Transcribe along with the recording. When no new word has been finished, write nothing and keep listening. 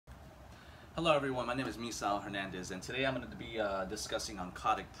Hello everyone, my name is Misal Hernandez and today I'm going to be discussing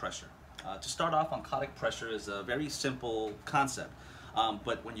oncotic pressure. To start off, oncotic pressure is a very simple concept,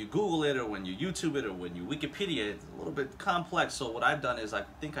 but when you Google it or when you YouTube it or when you Wikipedia it, it's a little bit complex. So what I've done is I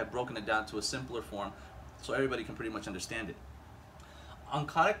think I've broken it down to a simpler form so everybody can pretty much understand it.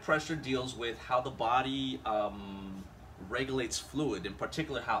 Oncotic pressure deals with how the body regulates fluid, in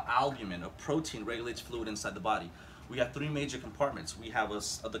particular how albumin, a protein, regulates fluid inside the body. We have three major compartments. We have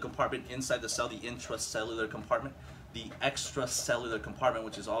the compartment inside the cell, the intracellular compartment, the extracellular compartment,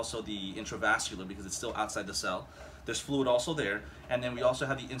 which is also the intravascular because it's still outside the cell. There's fluid also there. And then we also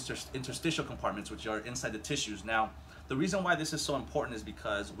have the interstitial compartments, which are inside the tissues. Now, the reason why this is so important is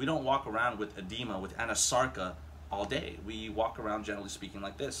because we don't walk around with edema, with anasarca all day. We walk around, generally speaking,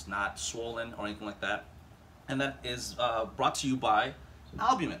 like this, not swollen or anything like that. And that is brought to you by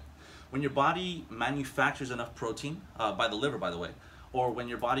albumin. When your body manufactures enough protein, by the liver by the way, or when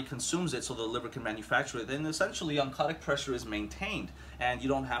your body consumes it so the liver can manufacture it, then essentially oncotic pressure is maintained and you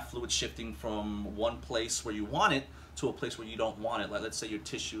don't have fluid shifting from one place where you want it to a place where you don't want it. Like let's say your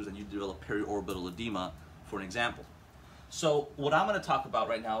tissues and you develop periorbital edema, for an example. So what I'm going to talk about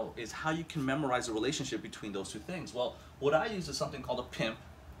right now is how you can memorize the relationship between those two things. Well, what I use is something called a pimp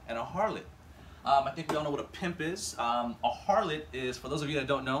and a harlot. I think we all know what a pimp is. A harlot is, for those of you that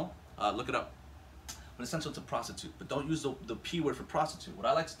don't know, look it up. But essentially it's a prostitute. But don't use the P word for prostitute. What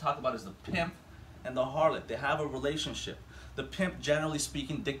I like to talk about is the pimp and the harlot. They have a relationship. The pimp, generally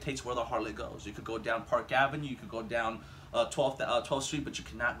speaking, dictates where the harlot goes. You could go down Park Avenue, you could go down 12th Street, but you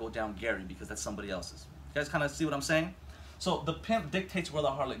cannot go down Gary because that's somebody else's. You guys kind of see what I'm saying? So the pimp dictates where the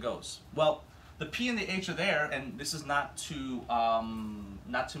harlot goes. Well, the P and the H are there, and this is not for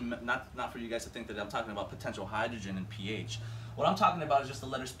you guys to think that I'm talking about potential hydrogen and pH. What I'm talking about is just the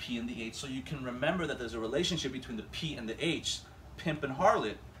letters P and the H, so you can remember that there's a relationship between the P and the H, pimp and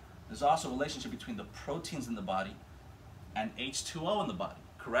harlot. There's also a relationship between the proteins in the body and H2O in the body,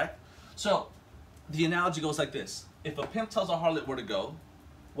 correct? So the analogy goes like this. If a pimp tells a harlot where to go,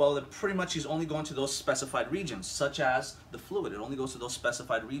 well, then pretty much he's only going to those specified regions, such as the fluid. It only goes to those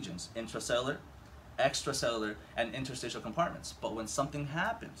specified regions, intracellular, extracellular, and interstitial compartments. But when something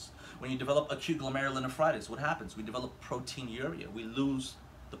happens, when you develop acute glomerulonephritis, what happens? We develop proteinuria. We lose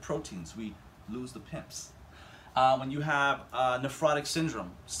the proteins. We lose the pimps. When you have nephrotic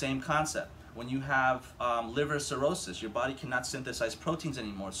syndrome, same concept. When you have liver cirrhosis, your body cannot synthesize proteins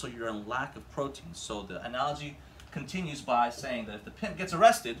anymore, so you're in lack of proteins. So the analogy continues by saying that if the pimp gets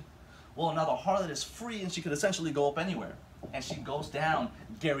arrested, well, now the harlot is free and she could essentially go up anywhere. And she goes down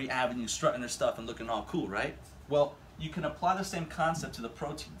Gary Avenue strutting her stuff and looking all cool, right? Well, you can apply the same concept to the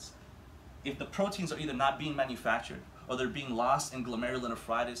proteins. If the proteins are either not being manufactured or they're being lost in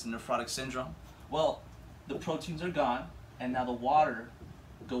glomerulonephritis and nephrotic syndrome, well, the proteins are gone and now the water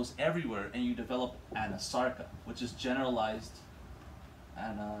goes everywhere and you develop anasarca, which is generalized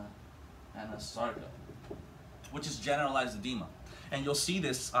anasarca, which is generalized edema. And you'll see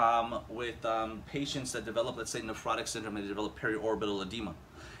this with patients that develop, let's say, nephrotic syndrome, and they develop periorbital edema.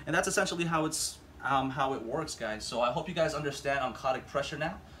 And that's essentially how it works, guys. So I hope you guys understand oncotic pressure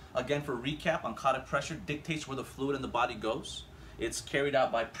now. Again, for recap, oncotic pressure dictates where the fluid in the body goes. It's carried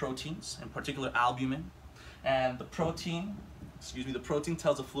out by proteins, in particular albumin. And the protein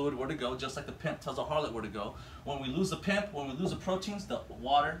tells the fluid where to go, just like the pimp tells a harlot where to go. When we lose the pimp, when we lose the proteins, the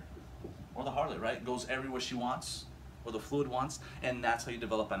water, or the harlot, right, goes everywhere she wants, or the fluid wants, and that's how you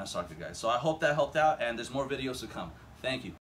develop anasarca, guys. So I hope that helped out, and there's more videos to come. Thank you.